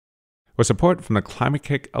With support from the Climate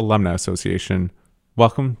Kick Alumni Association,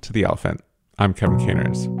 welcome to The Elephant. I'm Kevin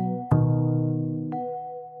Caners.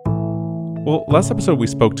 Well, last episode we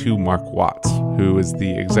spoke to Mark Watts, who is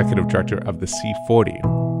the executive director of the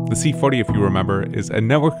C40. The C40, if you remember, is a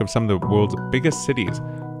network of some of the world's biggest cities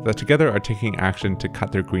that together are taking action to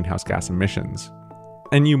cut their greenhouse gas emissions.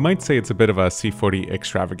 And you might say it's a bit of a C40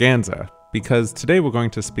 extravaganza, because today we're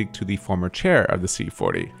going to speak to the former chair of the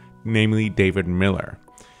C40, namely David Miller.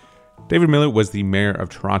 David Miller was the mayor of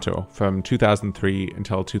Toronto from 2003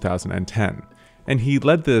 until 2010, and he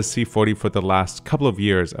led the C40 for the last couple of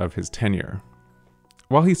years of his tenure.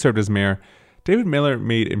 While he served as mayor, David Miller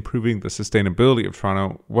made improving the sustainability of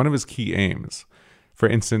Toronto one of his key aims. For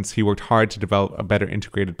instance, he worked hard to develop a better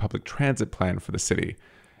integrated public transit plan for the city,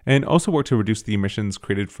 and also worked to reduce the emissions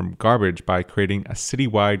created from garbage by creating a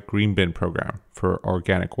citywide green bin program for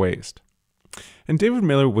organic waste. And David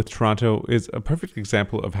Miller with Toronto is a perfect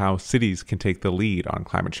example of how cities can take the lead on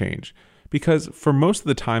climate change, because for most of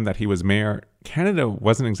the time that he was mayor, Canada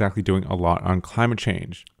wasn't exactly doing a lot on climate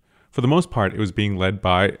change. For the most part, it was being led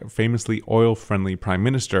by famously oil-friendly Prime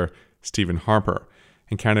Minister Stephen Harper,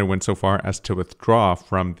 and Canada went so far as to withdraw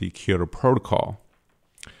from the Kyoto Protocol.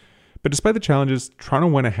 But despite the challenges, Toronto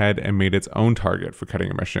went ahead and made its own target for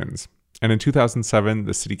cutting emissions. And in 2007,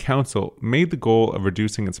 the City Council made the goal of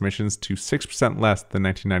reducing its emissions to 6% less than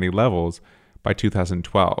 1990 levels by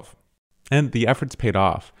 2012. And the efforts paid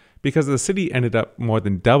off, because the city ended up more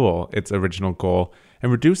than double its original goal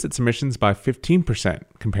and reduced its emissions by 15%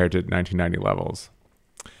 compared to 1990 levels.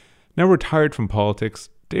 Now retired from politics,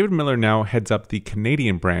 David Miller now heads up the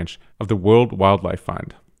Canadian branch of the World Wildlife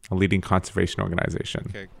Fund, a leading conservation organization.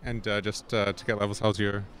 Okay, and just to get levels, how's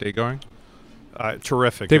your day going?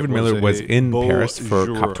 Terrific. David Miller was in Paris for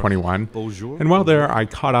COP21, and while there, I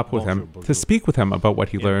caught up with him to speak with him about what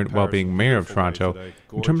he learned while being mayor of Toronto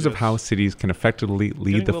in terms of how cities can effectively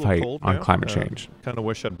lead the fight on climate change. Kind of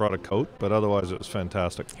wish I'd brought a coat, but otherwise it was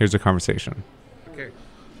fantastic. Here's a conversation. Okay.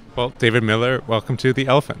 Well, David Miller, welcome to The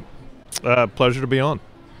Elephant. Pleasure to be on.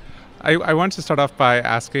 I want to start off by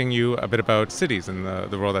asking you a bit about cities and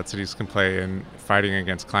the role that cities can play in fighting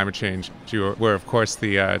against climate change. You were, of course,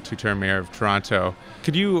 the two-term mayor of Toronto.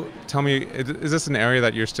 Could you tell me, is this an area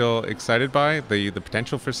that you're still excited by, the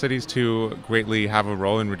potential for cities to greatly have a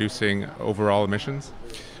role in reducing overall emissions?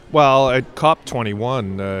 Well, at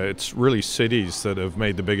COP21, it's really cities that have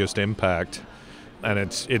made the biggest impact. And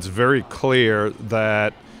it's very clear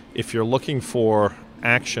that if you're looking for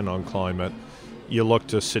action on climate, you look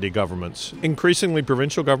to city governments, increasingly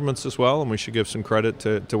provincial governments as well, and we should give some credit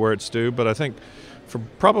to where it's due. But I think for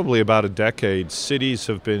probably about a decade, cities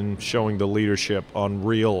have been showing the leadership on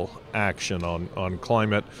real action on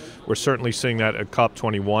climate. We're certainly seeing that at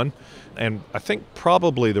COP21. And I think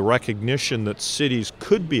probably the recognition that cities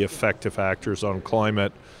could be effective actors on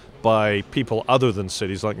climate by people other than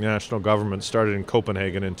cities, like national government, started in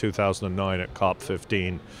Copenhagen in 2009 at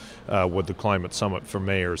COP15. With the Climate Summit for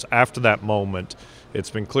Mayors. After that moment, it's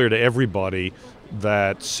been clear to everybody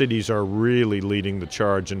that cities are really leading the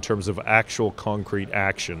charge in terms of actual concrete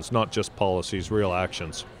actions, not just policies, real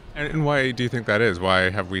actions. And why do you think that is?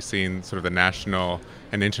 Why have we seen sort of the national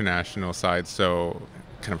and international side so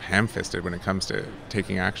kind of ham-fisted when it comes to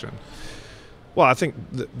taking action? Well, I think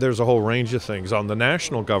there's a whole range of things. On the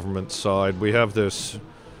national government side, we have this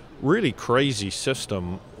really crazy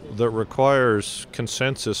system that requires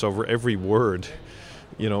consensus over every word,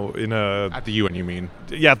 at the UN, you mean?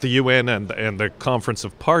 Yeah, at the UN and the Conference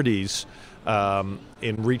of Parties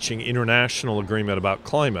in reaching international agreement about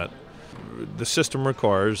climate. The system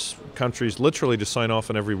requires countries literally to sign off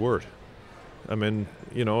on every word. I mean,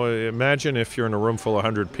 imagine if you're in a room full of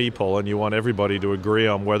 100 people and you want everybody to agree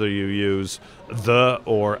on whether you use the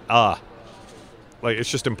or a. Like,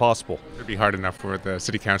 it's just impossible. It would be hard enough for the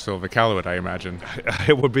City Council of Iqaluit, I imagine.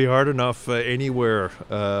 It would be hard enough anywhere.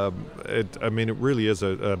 It really is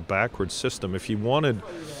a backward system. If you wanted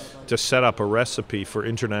to set up a recipe for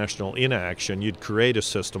international inaction, you'd create a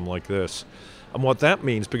system like this. And what that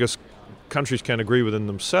means, because countries can't agree within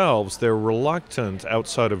themselves, they're reluctant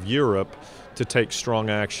outside of Europe to take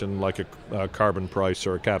strong action like a carbon price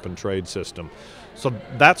or a cap-and-trade system. So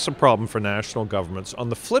that's a problem for national governments. On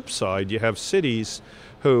the flip side, you have cities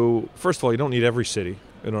who, first of all, you don't need every city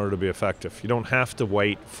in order to be effective. You don't have to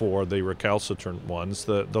wait for the recalcitrant ones.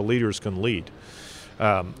 The leaders can lead.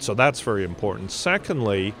 So that's very important.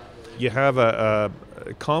 Secondly, you have a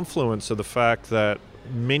confluence of the fact that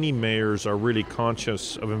many mayors are really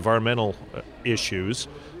conscious of environmental issues,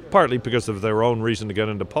 partly because of their own reason to get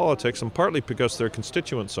into politics and partly because their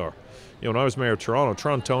constituents are. When I was mayor of Toronto,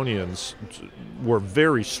 Torontonians were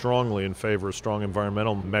very strongly in favor of strong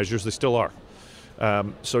environmental measures. They still are.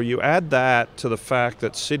 So you add that to the fact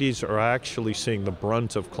that cities are actually seeing the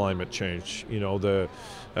brunt of climate change. The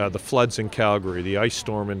floods in Calgary, the ice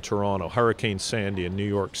storm in Toronto, Hurricane Sandy in New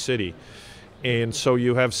York City. And so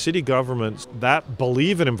you have city governments that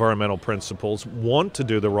believe in environmental principles, want to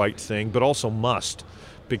do the right thing, but also must,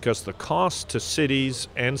 because the cost to cities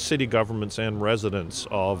and city governments and residents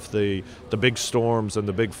of the big storms and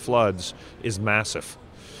the big floods is massive.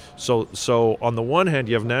 So on the one hand,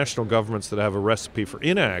 you have national governments that have a recipe for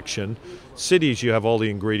inaction. Cities, you have all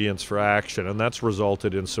the ingredients for action, and that's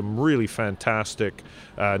resulted in some really fantastic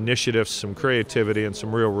initiatives, some creativity, and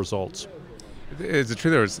some real results. Is it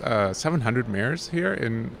true there was 700 mayors here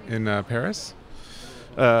in Paris?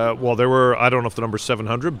 Well, there were, I don't know if the number's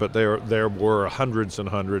 700, but there were hundreds and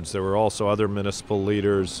hundreds. There were also other municipal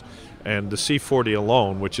leaders. And the C40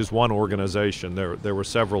 alone, which is one organization, there were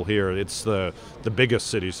several here. It's the biggest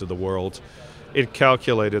cities of the world. It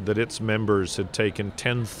calculated that its members had taken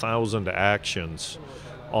 10,000 actions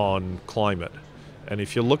on climate. And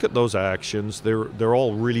if you look at those actions, they're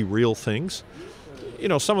all really real things.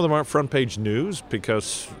 Some of them aren't front page news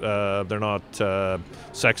because they're not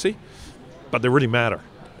sexy, but they really matter.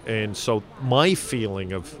 And so my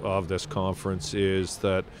feeling of this conference is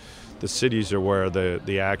that the cities are where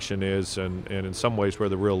the action is and in some ways where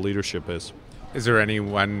the real leadership is. Is there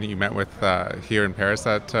anyone you met with here in Paris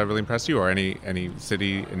that really impressed you, or any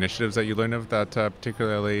city initiatives that you learned of that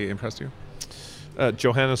particularly impressed you?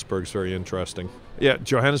 Johannesburg's very interesting. Yeah,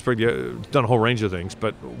 Johannesburg done a whole range of things,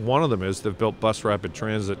 but one of them is they've built bus rapid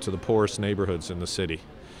transit to the poorest neighborhoods in the city.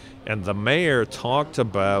 And the mayor talked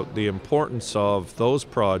about the importance of those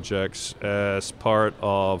projects as part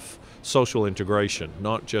of social integration,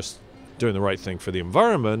 not just doing the right thing for the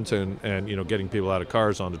environment and getting people out of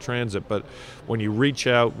cars onto transit, but when you reach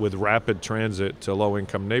out with rapid transit to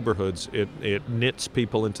low-income neighborhoods, it knits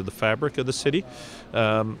people into the fabric of the city.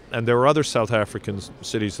 And there were other South African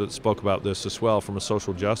cities that spoke about this as well from a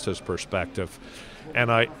social justice perspective.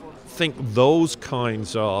 And I think those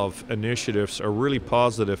kinds of initiatives are really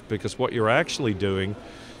positive because what you're actually doing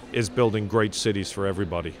is building great cities for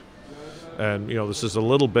everybody. And, this is a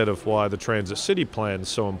little bit of why the Transit City Plan is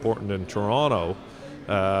so important in Toronto.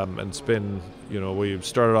 And it's been, we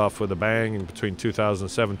started off with a bang in between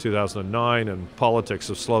 2007 and 2009, and politics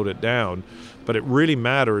have slowed it down. But it really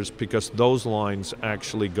matters because those lines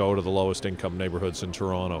actually go to the lowest income neighborhoods in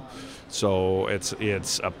Toronto. So it's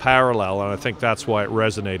a parallel, and I think that's why it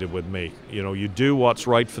resonated with me. You do what's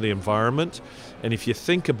right for the environment, and if you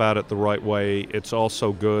think about it the right way, it's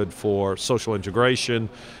also good for social integration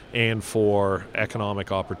and for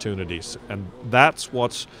economic opportunities. And that's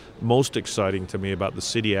what's most exciting to me about the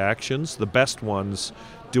city actions. The best ones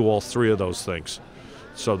do all three of those things.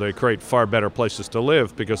 So they create far better places to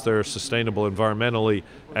live because they're sustainable environmentally,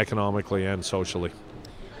 economically, and socially.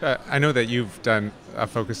 I know that you've done a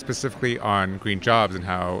focus specifically on green jobs and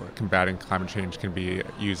how combating climate change can be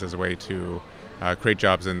used as a way to create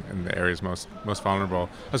jobs in the areas most vulnerable.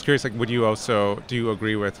 I was curious, do you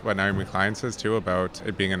agree with what Naomi Klein says too about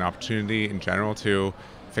it being an opportunity in general to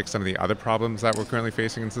fix some of the other problems that we're currently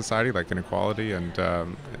facing in society, like inequality and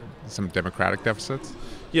some democratic deficits?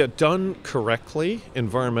 Yeah, done correctly,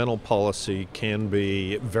 environmental policy can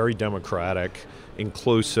be very democratic,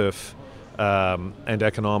 inclusive, and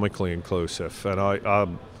economically inclusive. And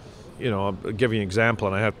I'll give you an example,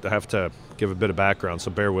 and I have to give a bit of background, so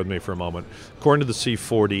bear with me for a moment. According to the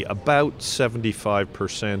C40, about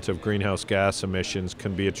 75% of greenhouse gas emissions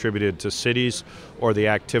can be attributed to cities or the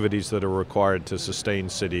activities that are required to sustain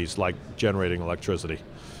cities, like generating electricity.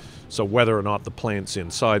 So whether or not the plant's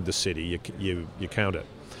inside the city, you count it.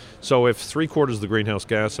 So if 3/4 of the greenhouse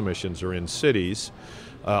gas emissions are in cities,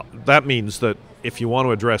 that means that if you want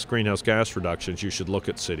to address greenhouse gas reductions, you should look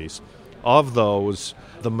at cities. Of those,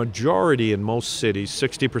 the majority in most cities,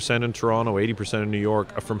 60% in Toronto, 80% in New York,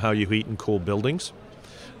 are from how you heat and cool buildings.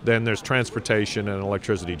 Then there's transportation and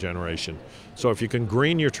electricity generation. So if you can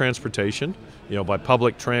green your transportation, by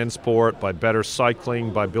public transport, by better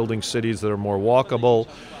cycling, by building cities that are more walkable,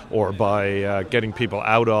 or by getting people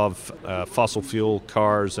out of fossil fuel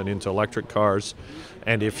cars and into electric cars,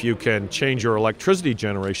 and if you can change your electricity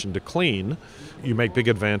generation to clean, you make big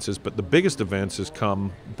advances, but the biggest advances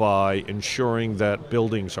come by ensuring that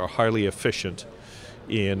buildings are highly efficient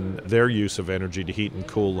in their use of energy to heat and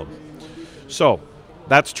cool them. So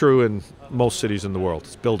that's true in most cities in the world.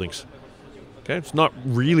 It's buildings. Okay, it's not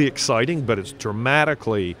really exciting, but it's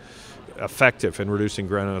dramatically effective in reducing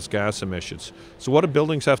greenhouse gas emissions. So what do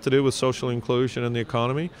buildings have to do with social inclusion in the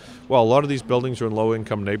economy? Well, a lot of these buildings are in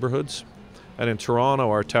low-income neighborhoods. And in Toronto,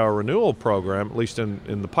 our tower renewal program, at least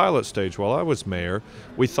in the pilot stage while I was mayor,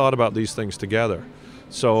 we thought about these things together.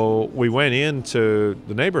 So we went into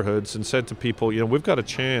the neighborhoods and said to people, we've got a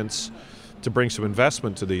chance to bring some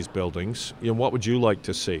investment to these buildings. What would you like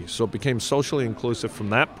to see? So it became socially inclusive from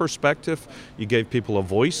that perspective. You gave people a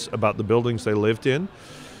voice about the buildings they lived in.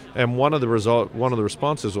 And one of the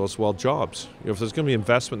responses was, well, jobs. If there's going to be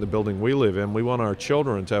investment in the building we live in, we want our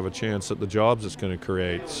children to have a chance at the jobs it's going to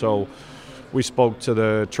create. So we spoke to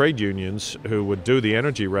the trade unions who would do the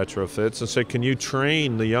energy retrofits and said, can you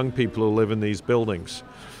train the young people who live in these buildings?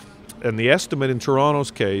 And the estimate in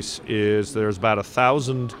Toronto's case is there's about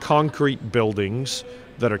 1,000 concrete buildings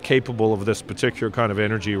that are capable of this particular kind of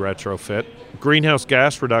energy retrofit. Greenhouse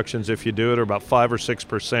gas reductions, if you do it, are about 5 or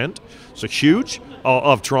 6%. So huge,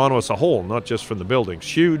 of Toronto as a whole, not just from the buildings.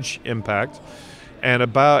 Huge impact. And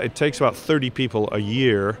it takes about 30 people a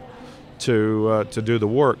year to do the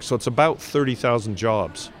work. So it's about 30,000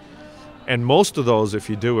 jobs. And most of those,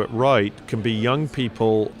 if you do it right, can be young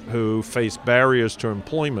people who face barriers to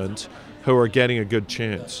employment who are getting a good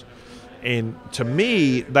chance. And to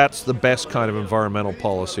me, that's the best kind of environmental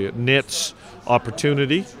policy. It knits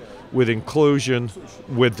opportunity with inclusion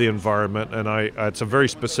with the environment. And it's a very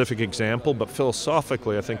specific example, but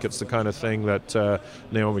philosophically, I think it's the kind of thing that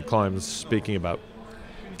Naomi Klein is speaking about.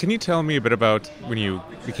 Can you tell me a bit about when you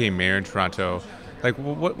became mayor in Toronto? Like,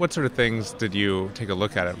 what sort of things did you take a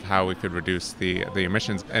look at of how we could reduce the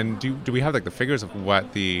emissions? And do we have like the figures of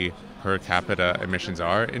what the per capita emissions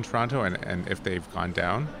are in Toronto and if they've gone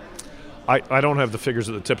down? I don't have the figures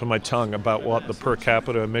at the tip of my tongue about what the per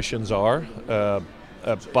capita emissions are,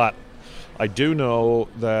 but I do know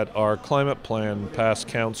that our climate plan passed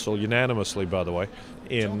council unanimously, by the way,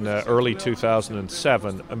 in early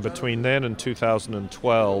 2007, and between then and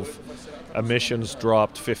 2012, emissions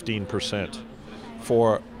dropped 15%.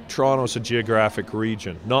 For Toronto's a geographic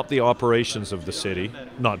region, not the operations of the city,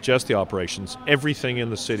 not just the operations, everything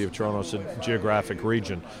in the city of Toronto's a geographic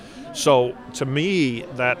region. So to me,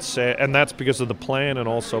 that's because of the plan and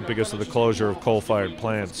also because of the closure of coal-fired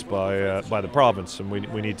plants by the province, and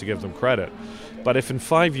we need to give them credit. But if in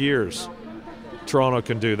 5 years Toronto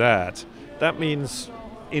can do that, that means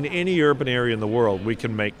in any urban area in the world we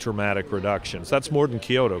can make dramatic reductions. That's more than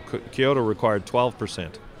Kyoto. Kyoto required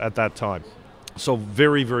 12% at that time. So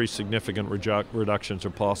very, very significant reductions are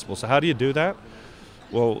possible. So how do you do that?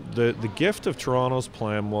 Well, the gift of Toronto's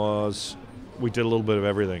plan was we did a little bit of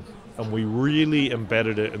everything. And we really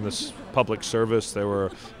embedded it in this public service. There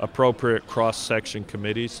were appropriate cross-section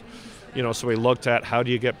committees. So we looked at how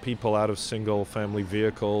do you get people out of single-family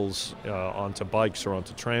vehicles onto bikes or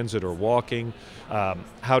onto transit or walking.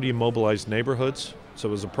 How do you mobilize neighborhoods? So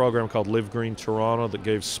it was a program called Live Green Toronto that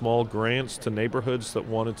gave small grants to neighborhoods that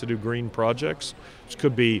wanted to do green projects, which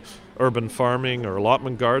could be urban farming or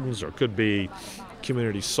allotment gardens, or it could be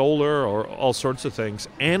community solar or all sorts of things.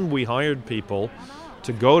 And we hired people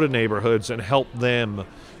to go to neighborhoods and help them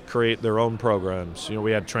create their own programs.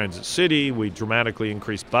 We had Transit City, we dramatically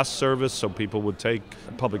increased bus service so people would take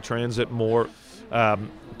public transit more.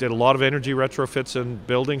 Did a lot of energy retrofits in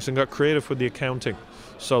buildings and got creative with the accounting.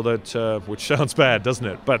 So that, which sounds bad, doesn't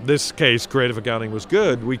it? But in this case, creative accounting was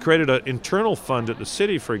good. We created an internal fund at the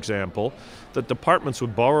city, for example, that departments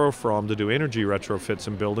would borrow from to do energy retrofits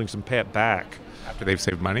in buildings and pay it back. After they've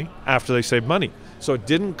saved money? After they saved money. So it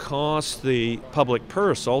didn't cost the public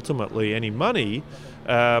purse ultimately any money,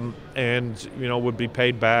 and would be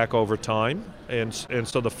paid back over time. And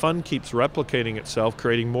so the fund keeps replicating itself,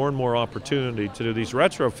 creating more and more opportunity to do these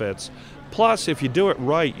retrofits. Plus, if you do it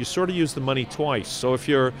right, you sort of use the money twice. So if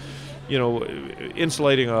you're,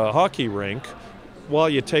 insulating a hockey rink, while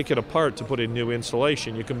you take it apart to put in new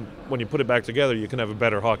insulation, when you put it back together, you can have a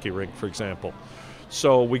better hockey rink, for example.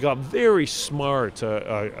 So we got very smart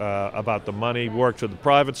about the money, worked with the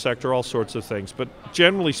private sector, all sorts of things. But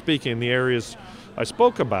generally speaking, the areas I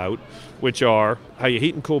spoke about, which are how you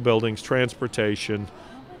heat and cool buildings, transportation,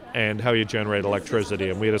 and how you generate electricity.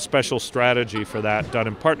 And we had a special strategy for that done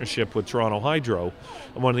in partnership with Toronto Hydro.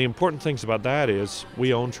 And one of the important things about that is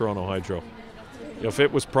we own Toronto Hydro. If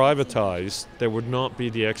it was privatized, there would not be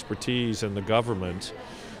the expertise in the government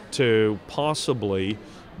to possibly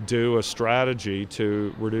do a strategy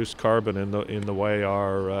to reduce carbon in the way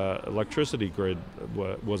our electricity grid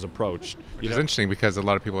was approached. Which is interesting because a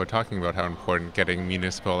lot of people are talking about how important getting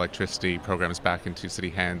municipal electricity programs back into city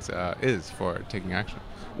hands is for taking action.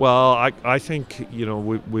 Well, I think,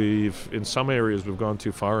 we've in some areas we've gone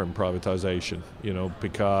too far in privatization,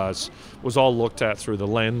 because it was all looked at through the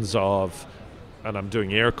lens of, and I'm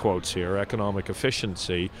doing air quotes here, economic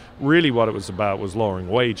efficiency. Really what it was about was lowering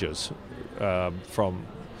wages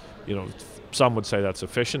some would say that's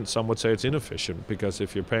efficient, some would say it's inefficient, because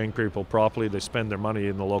if you're paying people properly, they spend their money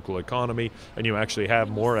in the local economy, and you actually have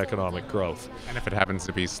more economic growth. And if it happens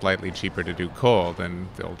to be slightly cheaper to do coal, then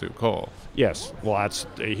they'll do coal. Yes, well, that's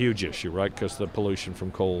a huge issue, right, because the pollution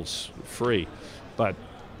from coal's free. But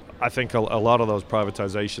I think a lot of those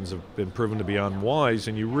privatizations have been proven to be unwise,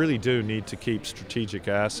 and you really do need to keep strategic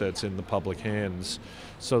assets in the public hands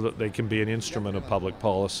so that they can be an instrument of public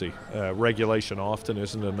policy. Regulation often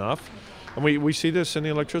isn't enough. And we see this in the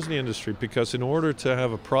electricity industry, because in order to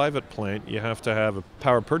have a private plant, you have to have a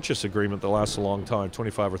power purchase agreement that lasts a long time,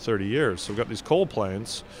 25 or 30 years. So we've got these coal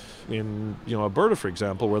plants in Alberta, for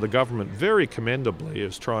example, where the government very commendably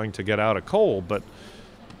is trying to get out of coal, but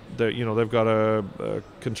they've got a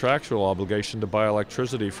contractual obligation to buy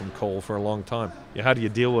electricity from coal for a long time. How do you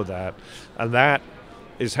deal with that? And that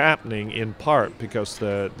is happening in part because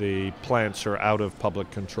the plants are out of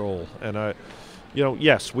public control. And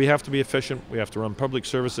yes, we have to be efficient. We have to run public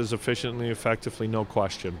services efficiently, effectively, no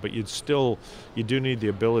question. But you do need the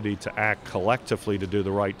ability to act collectively to do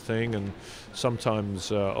the right thing. And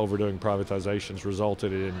sometimes overdoing privatizations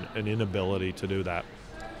resulted in an inability to do that.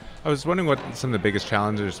 I was wondering what some of the biggest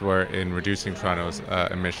challenges were in reducing Toronto's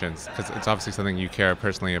emissions, because it's obviously something you care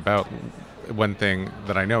personally about. One thing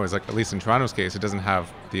that I know is, like, at least in Toronto's case, it doesn't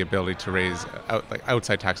have the ability to raise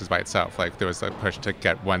outside taxes by itself. Like, there was a push to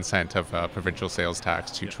get 1 cent of provincial sales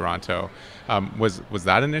tax to Toronto. Was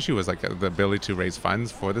that an issue? Was the ability to raise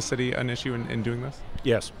funds for the city an issue in doing this?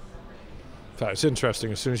 Yes. It's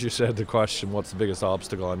interesting. As soon as you said the question, what's the biggest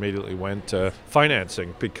obstacle, I immediately went to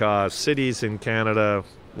financing, because cities in Canada,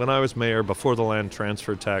 when I was mayor, before the land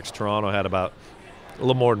transfer tax, Toronto had about a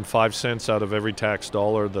little more than 5 cents out of every tax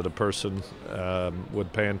dollar that a person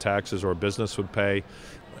would pay in taxes or a business would pay.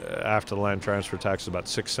 After the land transfer tax, about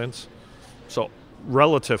 6 cents. So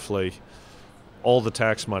relatively, all the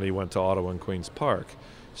tax money went to Ottawa and Queen's Park.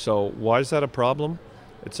 So why is that a problem?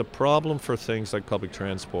 It's a problem for things like public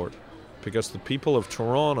transport, because the people of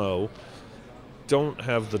Toronto don't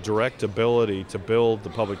have the direct ability to build the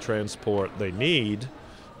public transport they need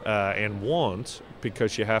and want,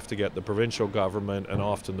 because you have to get the provincial government and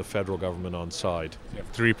often the federal government on side. You have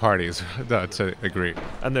 3 parties to agree.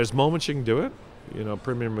 And there's moments you can do it.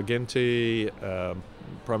 Premier McGuinty,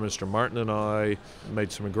 Prime Minister Martin and I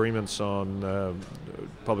made some agreements on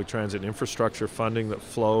public transit infrastructure funding that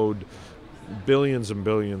flowed billions and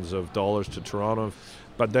billions of dollars to Toronto.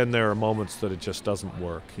 But then there are moments that it just doesn't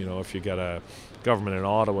work. If you get a government in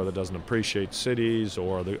Ottawa that doesn't appreciate cities,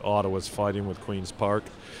 or the Ottawa's fighting with Queen's Park.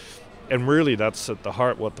 And really that's at the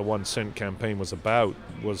heart what the 1 cent campaign was about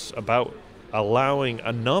allowing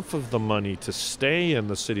enough of the money to stay in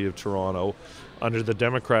the city of Toronto under the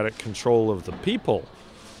democratic control of the people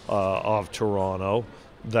of Toronto,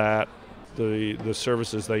 that the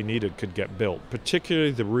services they needed could get built,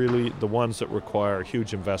 particularly the ones that require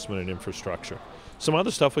huge investment in infrastructure. Some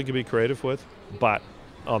other stuff we could be creative with, but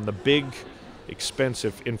on the big,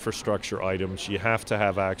 expensive infrastructure items, you have to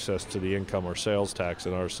have access to the income or sales tax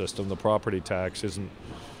in our system. The property tax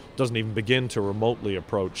doesn't even begin to remotely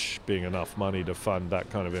approach being enough money to fund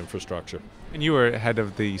that kind of infrastructure. And you were head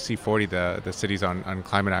of the C40, the cities on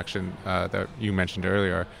climate action that you mentioned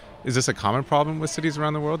earlier. Is this a common problem with cities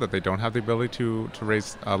around the world, that they don't have the ability to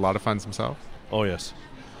raise a lot of funds themselves? Oh, yes.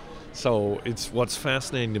 So what's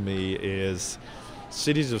fascinating to me is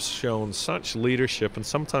cities have shown such leadership and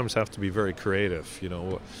sometimes have to be very creative.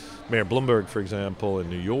 Mayor Bloomberg, for example, in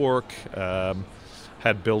New York,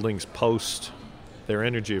 had buildings post their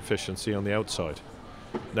energy efficiency on the outside.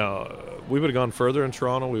 Now, we would have gone further in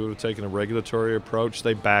Toronto. We would have taken a regulatory approach.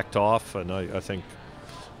 They backed off, and I think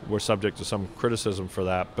we're subject to some criticism for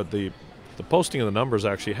that. But the posting of the numbers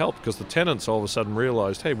actually helped, because the tenants all of a sudden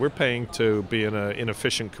realized, hey, we're paying to be in an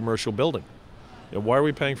inefficient commercial building. Why are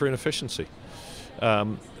we paying for inefficiency?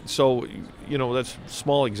 So that's a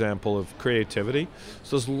small example of creativity.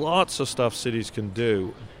 So there's lots of stuff cities can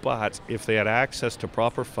do, but if they had access to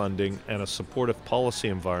proper funding and a supportive policy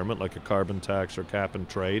environment like a carbon tax or cap and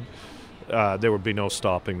trade, there would be no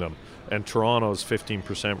stopping them. And Toronto's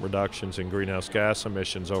 15% reductions in greenhouse gas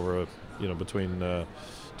emissions over between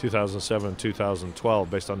 2007, 2012,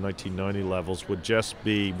 based on 1990 levels, would just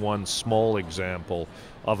be one small example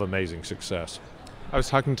of amazing success. I was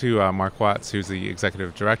talking to Mark Watts, who's the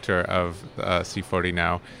executive director of C40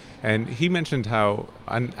 now, and he mentioned how,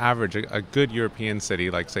 on average, a good European city,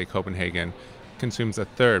 like, say, Copenhagen, consumes a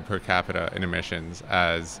third per capita in emissions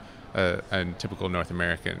as a typical North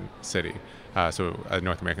American city. So a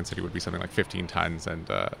North American city would be something like 15 tons, and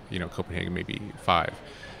Copenhagen maybe 5.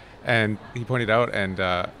 And he pointed out, and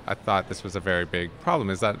I thought this was a very big problem,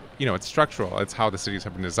 is that it's structural. It's how the cities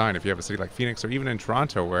have been designed. If you have a city like Phoenix, or even in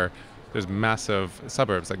Toronto, where there's massive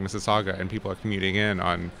suburbs like Mississauga, and people are commuting in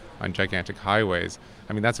on gigantic highways,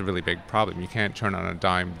 I mean, that's a really big problem. You can't turn on a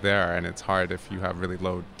dime there, and it's hard if you have really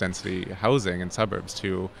low density housing in suburbs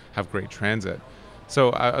to have great transit.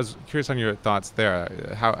 So I was curious on your thoughts there.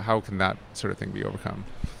 How can that sort of thing be overcome?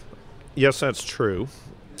 Yes, that's true.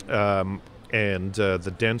 And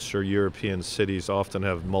the denser European cities often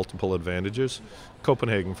have multiple advantages.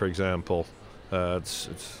 Copenhagen, for example,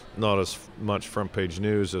 it's not as much front page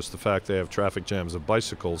news as the fact they have traffic jams of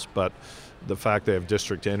bicycles, but the fact they have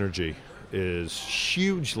district energy is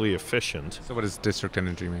hugely efficient. So what does district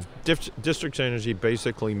energy mean? District energy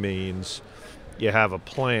basically means you have a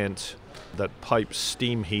plant that pipes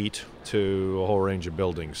steam heat to a whole range of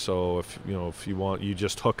buildings. So if you want, you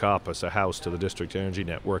just hook up as a house to the district energy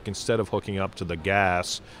network instead of hooking up to the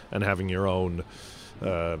gas and having your own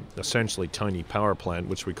essentially tiny power plant,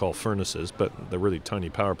 which we call furnaces, but they're really tiny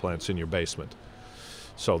power plants in your basement.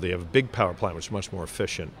 So they have a big power plant which is much more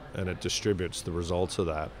efficient, and it distributes the results of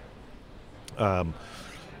that.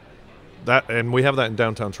 And we have that in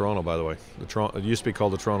downtown Toronto, by the way. It used to be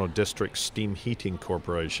called the Toronto District Steam Heating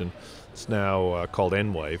Corporation. It's now called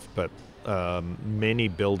Enwave, but many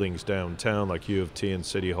buildings downtown, like U of T and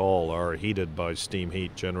City Hall, are heated by steam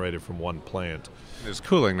heat generated from one plant. There's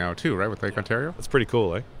cooling now too, right, with Lake Ontario? That's pretty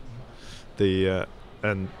cool, eh?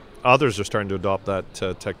 And others are starting to adopt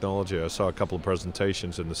that technology. I saw a couple of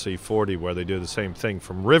presentations in the C40 where they do the same thing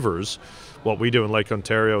from rivers. What we do in Lake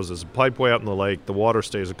Ontario is there's a pipeway out in the lake. The water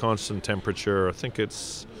stays a constant temperature. I think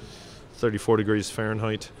it's 34 degrees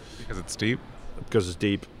Fahrenheit. Because it's deep? Because it's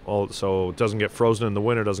deep. So it doesn't get frozen in the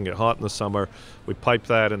winter, doesn't get hot in the summer. We pipe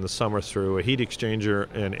that in the summer through a heat exchanger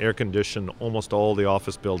and air condition almost all the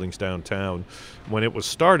office buildings downtown. When it was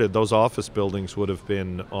started, those office buildings would have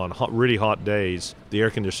been on really hot days. The air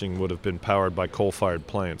conditioning would have been powered by coal-fired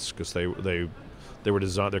plants because they were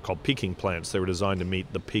designed. They're called peaking plants. They were designed to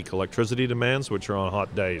meet the peak electricity demands, which are on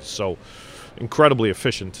hot days. So incredibly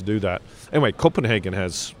efficient to do that. Anyway, Copenhagen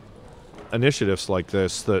has initiatives like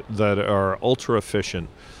this that are ultra efficient,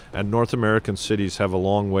 and North American cities have a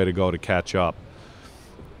long way to go to catch up.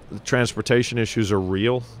 The transportation issues are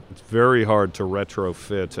real. It's very hard to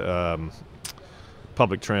retrofit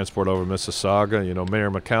public transport over Mississauga. Mayor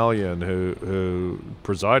McCallion, who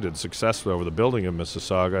presided successfully over the building of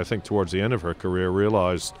Mississauga, I think towards the end of her career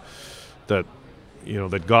realized that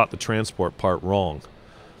they'd got the transport part wrong.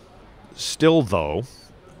 Still, though,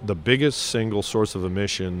 the biggest single source of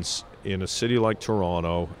emissions in a city like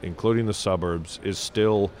Toronto, including the suburbs, is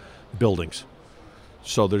still buildings.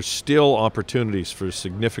 So there's still opportunities for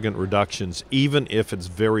significant reductions, even if it's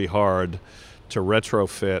very hard to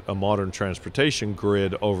retrofit a modern transportation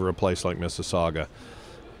grid over a place like Mississauga.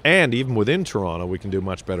 And even within Toronto, we can do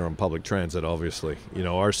much better on public transit, obviously.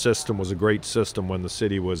 Our system was a great system when the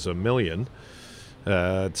city was 1 million.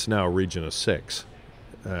 It's now a region of 6.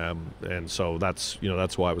 And so that's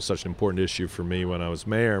why it was such an important issue for me when I was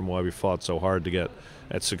mayor, and why we fought so hard to get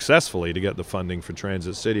the funding for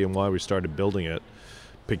Transit City, and why we started building it,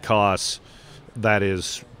 because that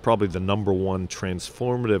is probably the number one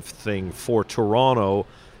transformative thing for Toronto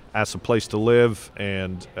as a place to live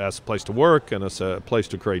and as a place to work and as a place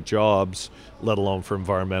to create jobs, let alone for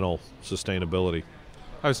environmental sustainability.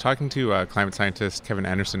 I was talking to climate scientist Kevin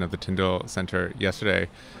Anderson of the Tyndall Center yesterday,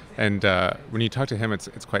 and when you talk to him,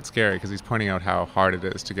 it's quite scary because he's pointing out how hard it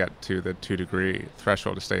is to get to the 2-degree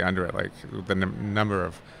threshold, to stay under it, like the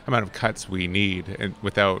amount of cuts we need, and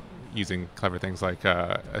without using clever things like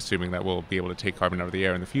assuming that we'll be able to take carbon out of the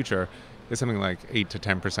air in the future, is something like 8 to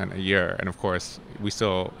 10% a year. And of course,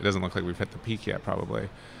 it doesn't look like we've hit the peak yet, probably.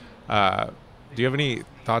 Do you have any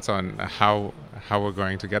thoughts on how we're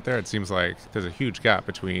going to get there? It seems like there's a huge gap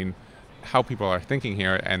between how people are thinking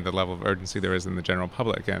here and the level of urgency there is in the general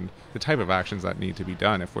public, and the type of actions that need to be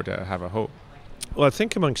done if we're to have a hope. Well, I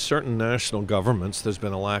think among certain national governments there's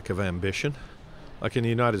been a lack of ambition. Like in the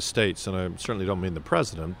United States, and I certainly don't mean the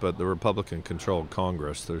president, but the Republican-controlled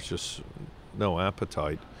Congress, there's just no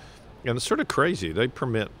appetite. And it's sort of crazy. They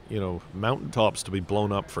permit, mountaintops to be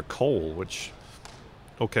blown up for coal, which,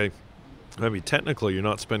 okay, I mean, technically, you're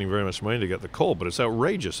not spending very much money to get the coal, but it's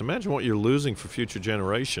outrageous. Imagine what you're losing for future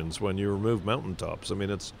generations when you remove mountaintops. I mean,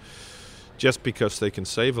 it's just because they can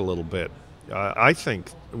save a little bit. I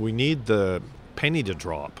think we need the penny to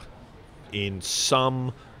drop in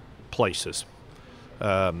some places.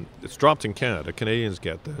 It's dropped in Canada. Canadians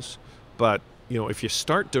get this. But, if you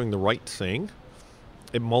start doing the right thing,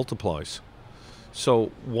 it multiplies.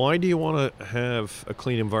 So why do you want to have a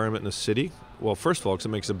clean environment in a city? Well, first of all, because it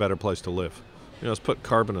makes it a better place to live. Let's put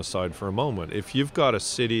carbon aside for a moment. If you've got a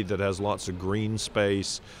city that has lots of green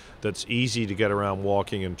space, that's easy to get around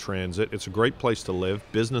walking and transit, it's a great place to live.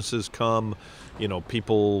 Businesses come,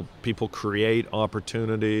 people create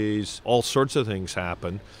opportunities, all sorts of things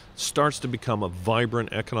happen. It starts to become a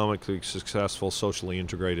vibrant, economically successful, socially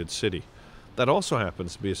integrated city. That also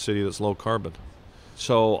happens to be a city that's low carbon.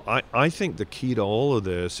 So I think the key to all of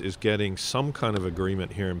this is getting some kind of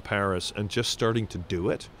agreement here in Paris and just starting to do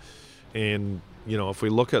it. And, if we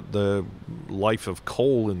look at the life of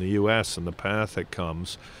coal in the U.S. and the path it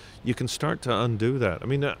comes, you can start to undo that. I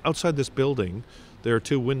mean, outside this building, there are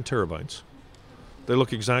 2 wind turbines. They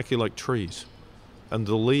look exactly like trees. And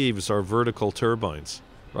the leaves are vertical turbines,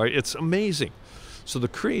 right? It's amazing. So the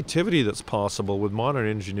creativity that's possible with modern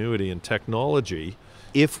ingenuity and technology,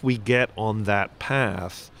 if we get on that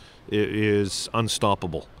path, is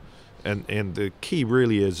unstoppable. And the key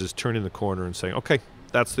really is turning the corner and saying, okay,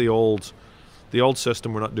 that's the old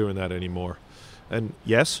system. We're not doing that anymore. And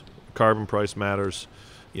yes, carbon price matters.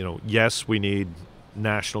 Yes, we need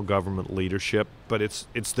national government leadership, but it's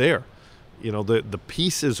there. The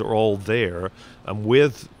pieces are all there, and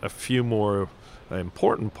with a few more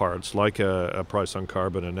important parts like a price on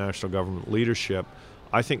carbon and national government leadership,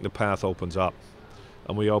 I think the path opens up.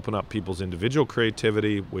 And we open up people's individual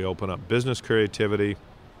creativity, we open up business creativity,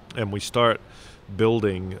 and we start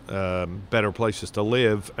building better places to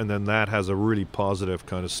live, and then that has a really positive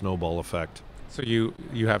kind of snowball effect. So you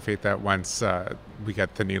have faith that once we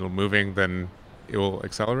get the needle moving, then it will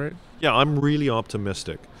accelerate? Yeah, I'm really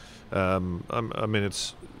optimistic.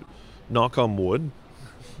 It's knock on wood.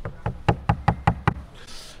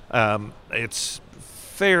 It's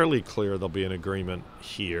fairly clear there'll be an agreement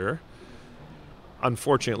here.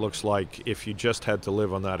 Unfortunately, it looks like if you just had to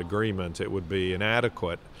live on that agreement, it would be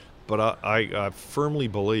inadequate. But I firmly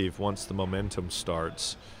believe once the momentum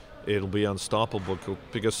starts, it'll be unstoppable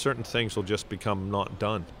because certain things will just become not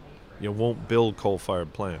done. You won't build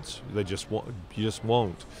coal-fired plants. You just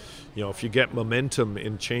won't. If you get momentum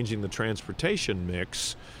in changing the transportation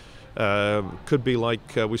mix, could be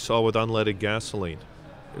like we saw with unleaded gasoline.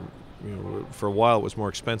 For a while, it was more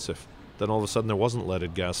expensive. Then all of a sudden, there wasn't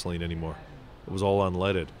leaded gasoline anymore. It was all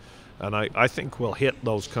unleaded. And I think we'll hit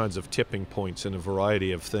those kinds of tipping points in a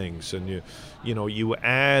variety of things. And you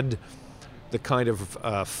add the kind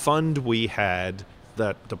of fund we had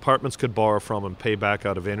that departments could borrow from and pay back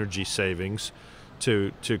out of energy savings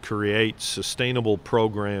to create sustainable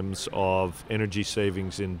programs of energy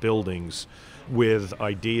savings in buildings with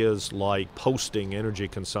ideas like posting energy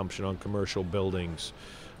consumption on commercial buildings,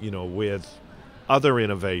 with other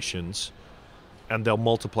innovations, and they'll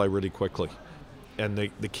multiply really quickly. And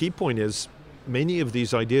the key point is many of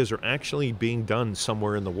these ideas are actually being done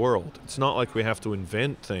somewhere in the world. It's not like we have to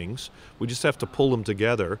invent things. We just have to pull them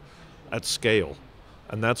together at scale.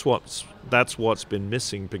 And that's what's been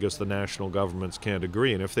missing because the national governments can't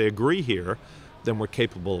agree. And if they agree here, then we're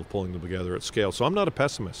capable of pulling them together at scale. So I'm not a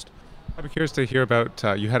pessimist. I'd be curious to hear about,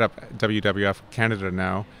 you head up WWF Canada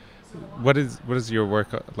now. What is your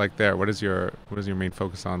work like there? What is your main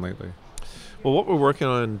focus on lately? Well, what we're working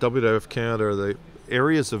on in WWF Canada are the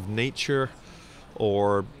areas of nature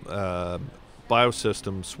or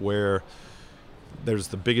biosystems where there's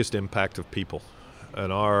the biggest impact of people.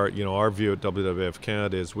 And our view at WWF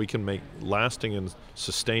Canada is we can make lasting and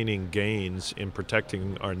sustaining gains in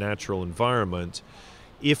protecting our natural environment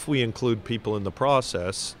if we include people in the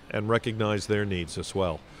process and recognize their needs as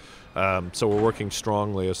well. So we're working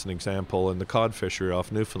strongly, as an example, in the cod fishery off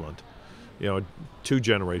Newfoundland. 2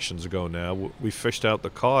 generations ago now, we fished out the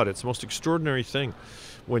cod. It's the most extraordinary thing.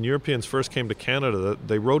 When Europeans first came to Canada,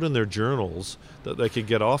 they wrote in their journals that they could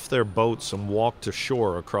get off their boats and walk to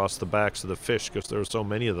shore across the backs of the fish because there were so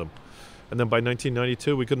many of them. And then by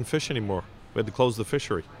 1992, we couldn't fish anymore. We had to close the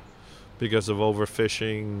fishery because of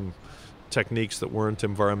overfishing, techniques that weren't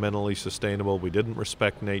environmentally sustainable. We didn't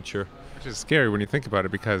respect nature. Which is scary when you think about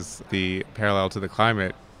it, because the parallel to the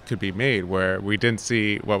climate could be made where we didn't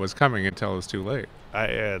see what was coming until it was too late.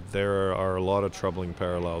 There are a lot of troubling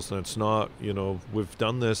parallels, and it's not, we've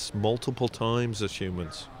done this multiple times as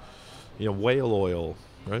humans. Whale oil,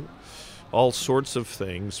 right? all sorts of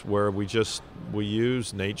things where we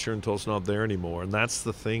use nature until it's not there anymore. And that's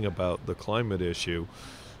the thing about the climate issue.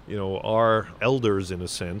 Our elders, in a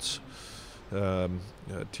sense, to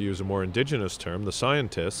use a more indigenous term, the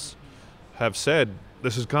scientists have said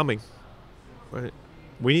this is coming, right?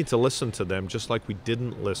 We need to listen to them just like we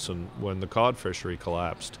didn't listen when the cod fishery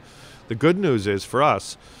collapsed. The good news is for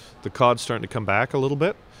us, the cod's starting to come back a little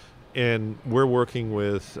bit, and we're working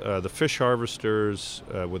with the fish harvesters,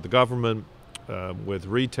 with the government, with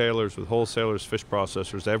retailers, with wholesalers, fish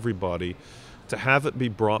processors, everybody, to have it be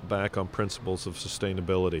brought back on principles of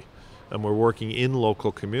sustainability. And we're working in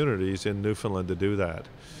local communities in Newfoundland to do that.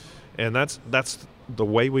 And that's the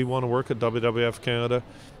way we want to work at WWF Canada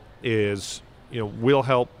is, we'll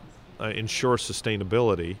help ensure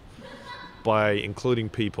sustainability by including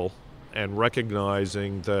people and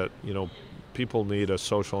recognizing that, people need a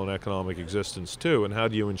social and economic existence too. And how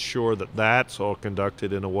do you ensure that that's all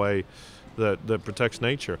conducted in a way that protects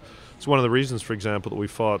nature? It's one of the reasons, for example, that we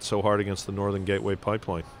fought so hard against the Northern Gateway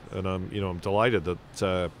pipeline. And I'm delighted that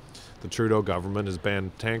the Trudeau government has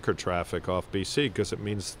banned tanker traffic off BC because it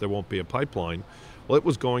means there won't be a pipeline. Well, it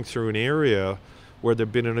was going through an area where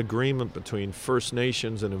there'd been an agreement between First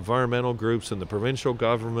Nations and environmental groups and the provincial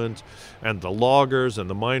government and the loggers and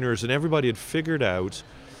the miners, and everybody had figured out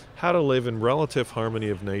how to live in relative harmony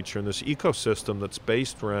of nature in this ecosystem that's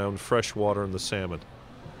based around fresh water and the salmon.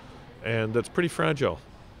 And that's pretty fragile.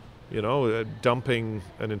 Dumping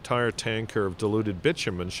an entire tanker of diluted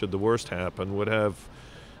bitumen, should the worst happen, would have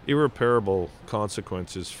irreparable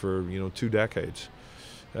consequences for 2 decades.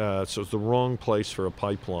 So it's the wrong place for a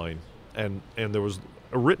pipeline. And there was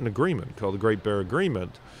a written agreement called the Great Bear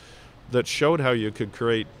Agreement that showed how you could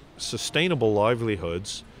create sustainable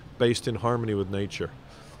livelihoods based in harmony with nature.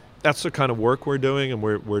 That's the kind of work we're doing, and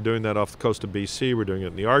we're doing that off the coast of BC. We're doing it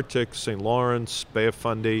in the Arctic, St. Lawrence, Bay of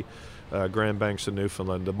Fundy, Grand Banks in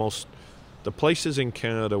Newfoundland. The places in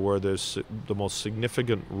Canada where there's the most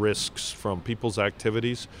significant risks from people's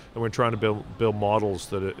activities, and we're trying to build models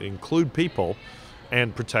that include people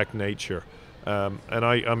and protect nature. And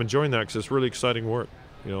I'm enjoying that because it's really exciting work.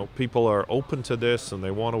 People are open to this and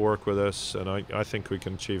they want to work with us, and I think we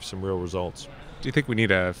can achieve some real results. Do you think we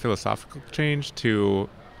need a philosophical change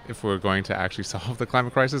if we're going to actually solve the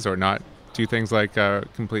climate crisis, or not do things like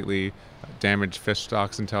completely damage fish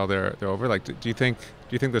stocks until they're over? Like, do you think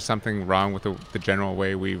there's something wrong with the general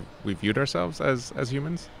way we viewed ourselves as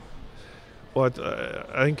humans? Well,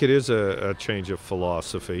 I think it is a change of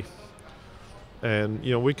philosophy, and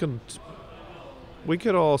we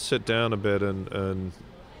could all sit down a bit and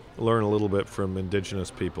learn a little bit from Indigenous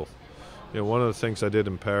people. One of the things I did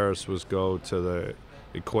in Paris was go to the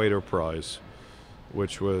Equator Prize,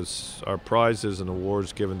 which was our prizes and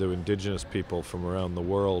awards given to Indigenous people from around the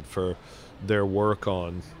world for their work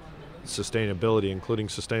on sustainability, including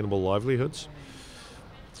sustainable livelihoods.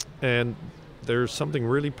 And there's something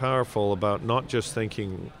really powerful about not just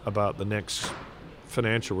thinking about the next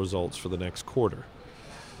financial results for the next quarter,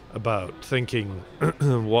 about thinking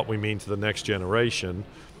what we mean to the next generation,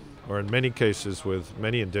 or in many cases with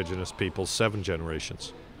many Indigenous people, 7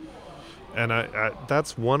 generations. And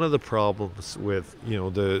that's one of the problems with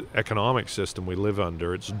the economic system we live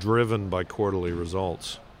under. It's driven by quarterly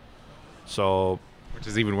results. So, which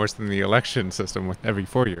is even worse than the election system with every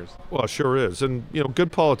 4 years. Well, it sure is. And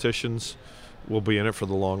good politicians will be in it for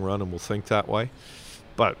the long run and will think that way.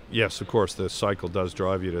 But yes, of course, the cycle does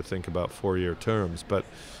drive you to think about 4-year terms. But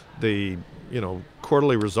the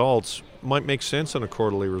quarterly results might make sense on a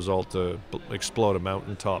quarterly result to explode a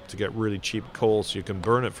mountaintop to get really cheap coal so you can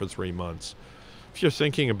burn it for 3 months. If you're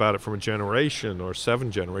thinking about it from a generation or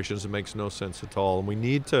 7 generations, it makes no sense at all. And we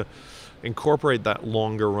need to incorporate that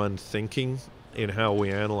longer run thinking in how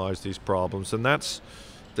we analyze these problems. And that's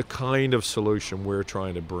the kind of solution we're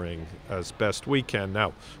trying to bring as best we can.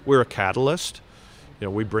 Now, we're a catalyst.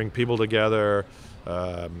 We bring people together.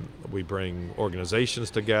 We bring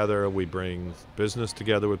organizations together. We bring business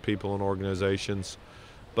together with people and organizations.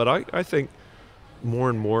 But I think more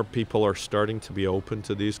and more people are starting to be open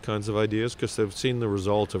to these kinds of ideas because they've seen the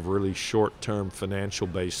result of really short-term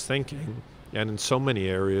financial-based thinking. And in so many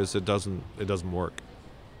areas, it doesn't work.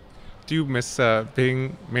 Do you miss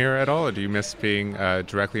being mayor at all, or do you miss being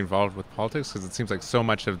directly involved with politics? Because it seems like so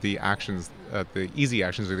much of the actions, the easy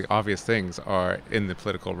actions or the obvious things, are in the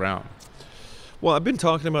political realm. Well, I've been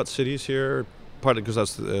talking about cities here, partly because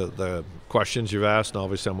that's the questions you've asked, and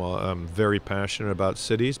obviously I'm very passionate about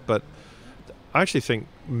cities, but I actually think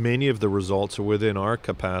many of the results are within our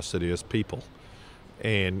capacity as people.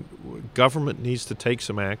 And government needs to take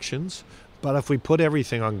some actions, But if we put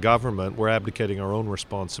everything on government, we're abdicating our own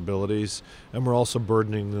responsibilities, and we're also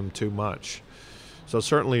burdening them too much. So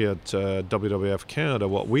certainly at WWF Canada,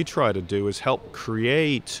 what we try to do is help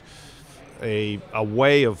create a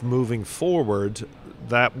way of moving forward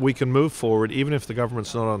that we can move forward even if the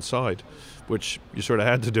government's not on side, which you sort of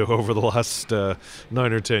had to do over the last 9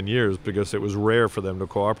 or 10 years because it was rare for them to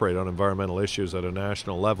cooperate on environmental issues at a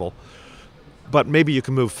national level. But maybe you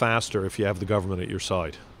can move faster if you have the government at your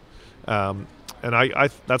side. And I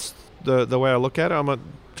that's the way I look at it. In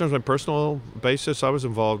terms of my personal basis, I was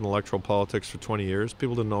involved in electoral politics for 20 years.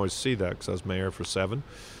 People didn't always see that because I was mayor for 7.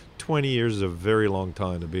 20 years is a very long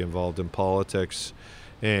time to be involved in politics.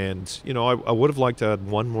 And, I would have liked to add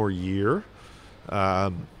one more year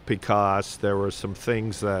because there were some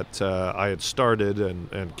things that I had started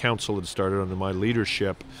and council had started under my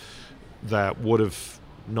leadership that would have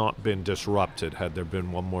not been disrupted had there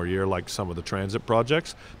been one more year, like some of the transit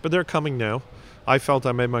projects. But they're coming now. I felt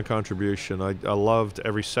I made my contribution. I loved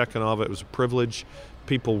every second of it. It was a privilege.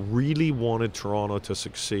 People really wanted Toronto to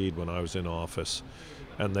succeed when I was in office.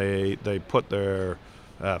 And they put their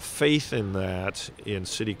faith in that in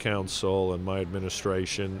City Council and my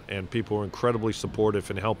administration, and people were incredibly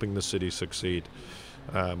supportive in helping the city succeed.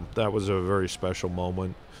 That was a very special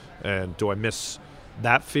moment. And do I miss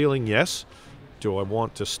that feeling? Yes. Do I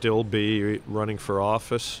want to still be running for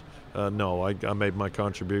office? No, I made my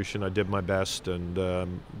contribution. I did my best, and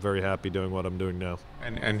I'm very happy doing what I'm doing now.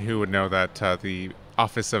 And who would know that the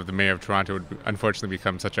office of the Mayor of Toronto would unfortunately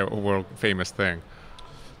become such a world-famous thing?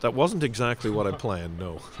 That wasn't exactly what I planned,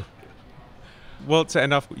 no. Well, to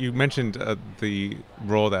end off, you mentioned the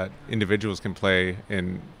role that individuals can play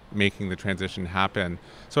in making the transition happen.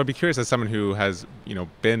 So I'd be curious, as someone who has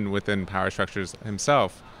been within power structures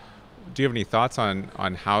himself, do you have any thoughts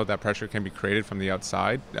on how that pressure can be created from the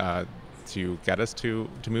outside to get us to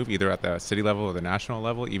move either at the city level or the national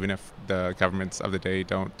level, even if the governments of the day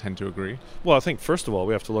don't tend to agree? Well, I think first of all,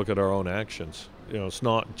 we have to look at our own actions. It's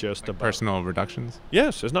not just about personal reductions.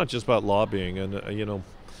 Yes, it's not just about lobbying, and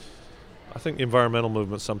I think the environmental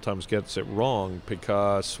movement sometimes gets it wrong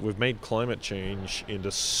because we've made climate change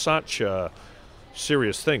into such a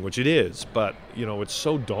serious thing, which it is, but it's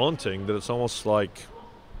so daunting that it's almost like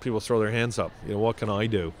people throw their hands up. What can I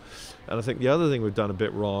do? And I think the other thing we've done a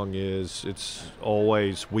bit wrong is it's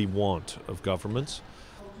always we want of governments.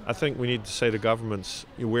 I think we need to say to governments,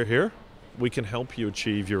 we're here, we can help you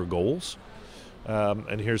achieve your goals,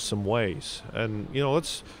 and here's some ways. And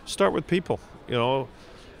let's start with people.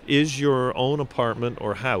 Is your own apartment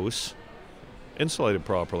or house insulated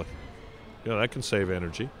properly? That can save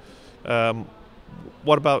energy.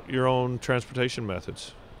 What about your own transportation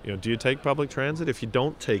methods? Do you take public transit? If you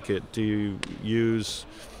don't take it, do you use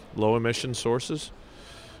low emission sources?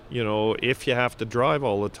 If you have to drive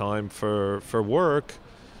all the time for work,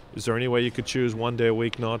 is there any way you could choose one day a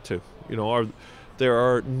week not to? There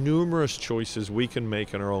are numerous choices we can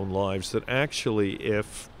make in our own lives that actually,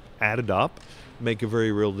 if added up, make a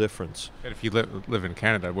very real difference. And if you live in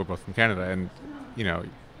Canada, we're both from Canada, and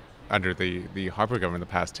under the Harper government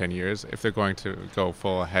the past 10 years, if they're going to go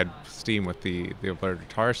full ahead steam with the Alberta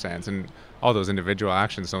tar sands, and all those individual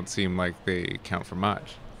actions don't seem like they count for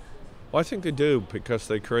much. Well, I think they do, because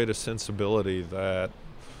they create a sensibility that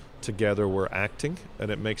together we're acting,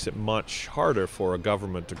 and it makes it much harder for a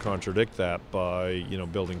government to contradict that by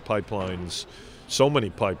building pipelines, so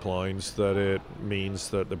many pipelines that it means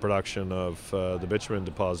that the production of the bitumen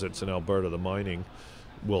deposits in Alberta, the mining,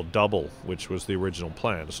 will double, which was the original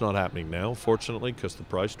plan. It's not happening now, fortunately, because the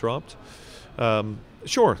price dropped.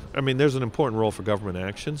 Sure, there's an important role for government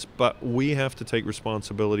actions, but we have to take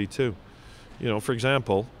responsibility too. For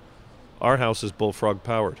example, our house is bullfrog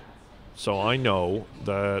powered, so I know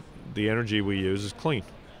that the energy we use is clean.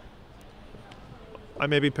 I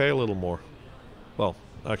maybe pay a little more. Well,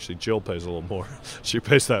 actually, Jill pays a little more. She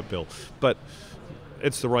pays that bill. But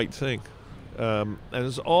it's the right thing. And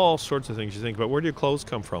there's all sorts of things you think about. Where do your clothes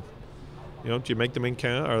come from? Do you make them in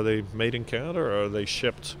Canada? Are they made in Canada, or are they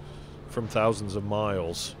shipped from thousands of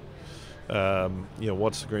miles?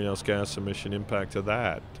 What's the greenhouse gas emission impact of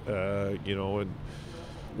that? And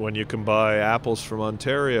when you can buy apples from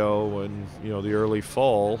Ontario in the early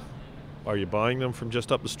fall, are you buying them from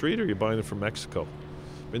just up the street, or are you buying them from Mexico?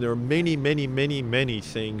 There are many, many, many, many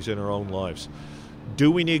things in our own lives.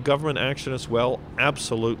 Do we need government action as well?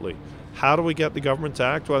 Absolutely. How do we get the government to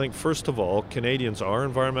act? Well, I think first of all, Canadians are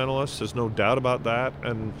environmentalists. There's no doubt about that.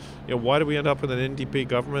 And why do we end up with an NDP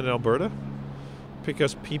government in Alberta?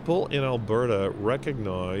 Because people in Alberta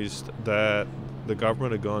recognized that the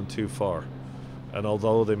government had gone too far. And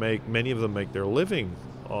although many of them make their living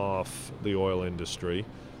off the oil industry,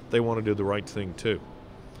 they want to do the right thing too.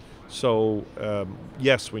 So,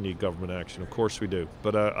 yes, we need government action. Of course we do.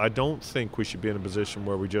 But I don't think we should be in a position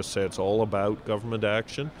where we just say it's all about government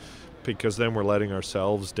action, because then we're letting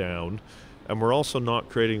ourselves down. And we're also not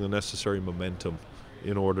creating the necessary momentum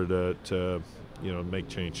in order to make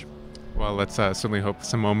change. Well, let's certainly hope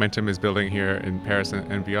some momentum is building here in Paris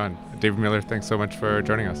and beyond. David Miller, thanks so much for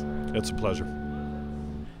joining us. It's a pleasure.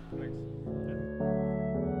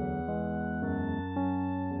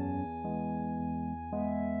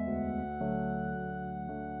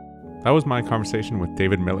 That was my conversation with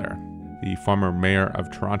David Miller, the former mayor of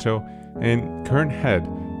Toronto and current head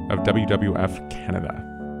of WWF Canada.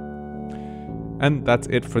 And that's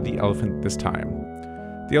it for The Elephant this time.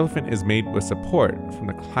 The Elephant is made with support from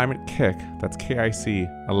the Climate Kick, that's KIC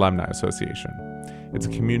Alumni Association. It's a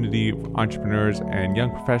community of entrepreneurs and young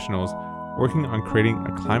professionals working on creating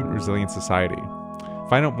a climate-resilient society.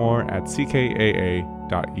 Find out more at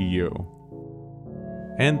ckaa.eu.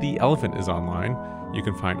 And The Elephant is online. You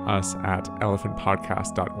can find us at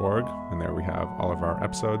elephantpodcast.org, and there we have all of our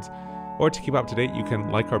episodes. Or to keep up to date, you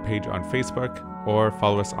can like our page on Facebook or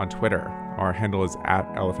follow us on Twitter. Our handle is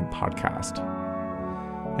 @elephantpodcast.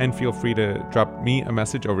 And feel free to drop me a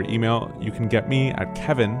message over email. You can get me at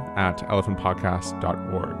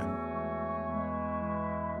kevin@elephantpodcast.org.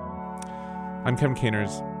 I'm Kevin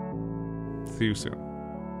Caners. See you soon.